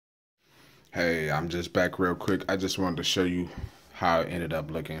Hey, I'm just back real quick. I just wanted to show you how it ended up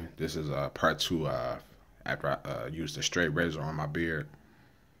looking. This is part two after I used a straight razor on my beard.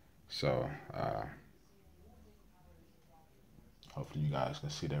 So hopefully you guys can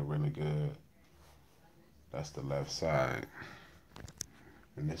see that really good. That's the left side.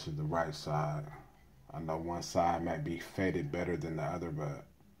 And this is the right side. I know one side might be faded better than the other, but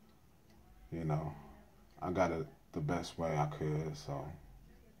you know, I got it the best way I could. So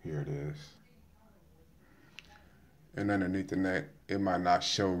here it is. And underneath the neck, it might not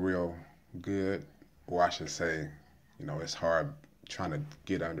show real good, or I should say, it's hard trying to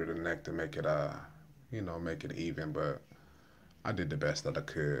get under the neck to make it make it even. But I did the best that I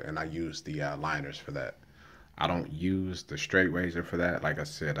could, and I used the liners for that. I don't use the straight razor for that. Like I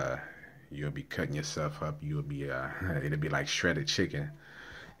said, you'll be cutting yourself up. You'll be it'll be like shredded chicken,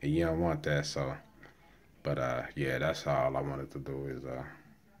 and you don't want that. So, but yeah, that's all I wanted to do is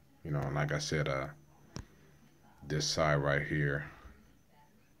like I said, this side right here,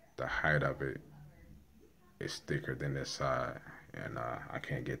 the height of it is thicker than this side, and I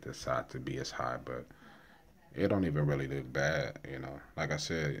can't get this side to be as high, but it don't even really look bad. Like I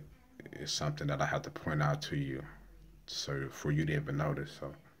said, it's something that I have to point out to you, so for you to even notice.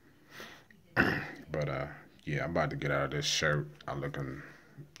 So, but yeah, I'm about to get out of this shirt. I look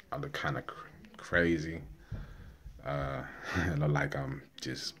kind of crazy. I look like I'm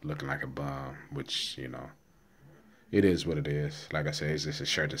just looking like a bum, which it is what it is. Like I said, it's just a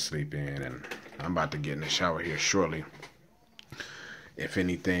shirt to sleep in, and I'm about to get in the shower here shortly. If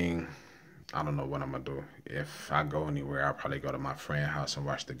anything, I don't know what I'm gonna do. If I go anywhere, I'll probably go to my friend's house and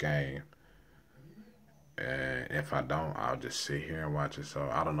watch the game. And if I don't, I'll just sit here and watch it. So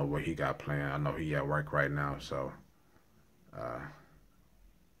I don't know what he got planned. I know he at work right now, so uh,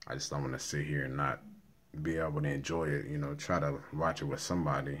 I just don't want to sit here and not be able to enjoy it. Try to watch it with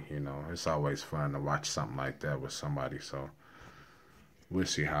somebody. It's always fun to watch something like that with somebody. So we'll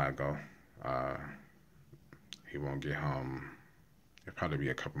see how it go. Uh, he won't get home. It'll probably be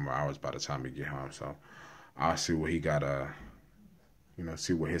a couple more hours by the time he get home. So I'll see what he got.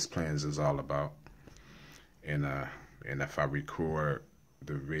 See what his plans is all about. And if I record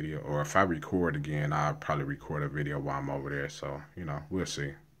the video, or if I record again, I'll probably record a video while I'm over there. So we'll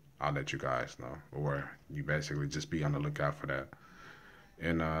see. I'll let you guys know, or you basically just be on the lookout for that.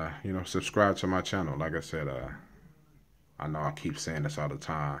 And subscribe to my channel. Like I said, I know I keep saying this all the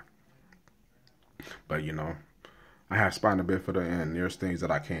time, but I have spina bifida, and there's things that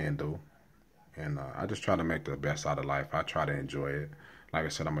I can do, and I just try to make the best out of life. I try to enjoy it. Like I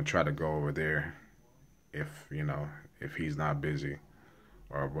said, I'm gonna try to go over there if he's not busy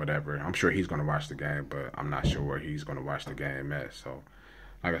or whatever. I'm sure he's gonna watch the game, but I'm not sure where he's gonna watch the game at. So,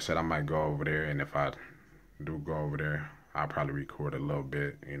 like I said, I might go over there, and if I do go over there, I'll probably record a little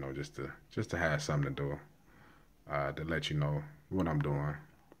bit, just to have something to do, to let you know what I'm doing.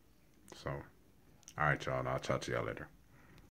 So, all right, y'all. I'll talk to y'all later.